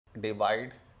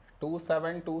divide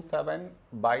 2727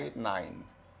 by 9.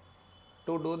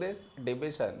 To do this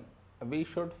division, we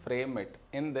should frame it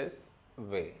in this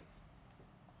way.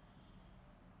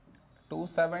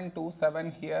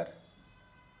 2727 here,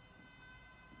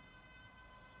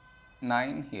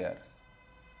 9 here.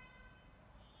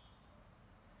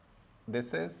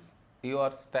 This is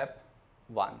your step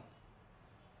 1.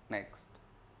 Next,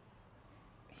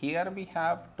 here we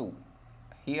have 2,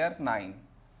 here 9,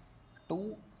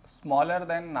 2 smaller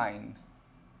than 9.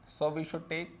 So we should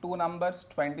take two numbers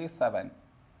 27.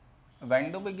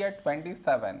 When do we get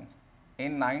 27?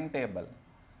 In 9 table.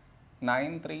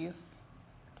 9 3s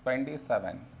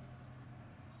 27.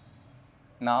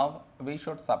 Now we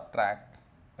should subtract.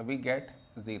 We get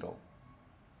 0.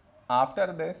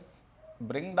 After this,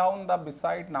 bring down the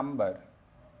beside number.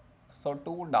 So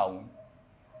 2 down.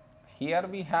 Here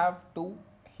we have 2,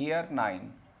 here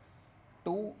 9.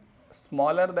 2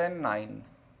 smaller than 9.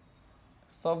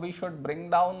 So we should bring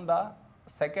down the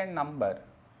second number.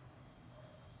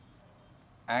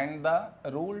 And the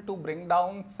rule to bring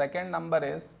down second number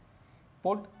is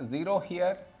put 0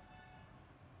 here,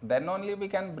 then only we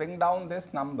can bring down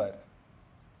this number.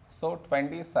 So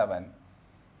 27.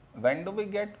 When do we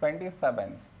get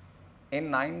 27? In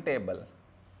 9 table.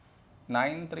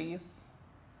 9 3s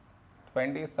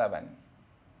 27.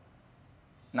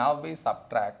 Now we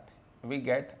subtract, we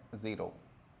get 0.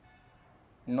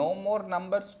 No more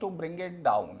numbers to bring it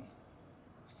down.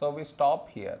 So we stop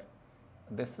here.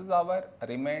 This is our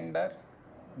remainder,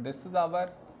 this is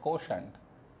our quotient.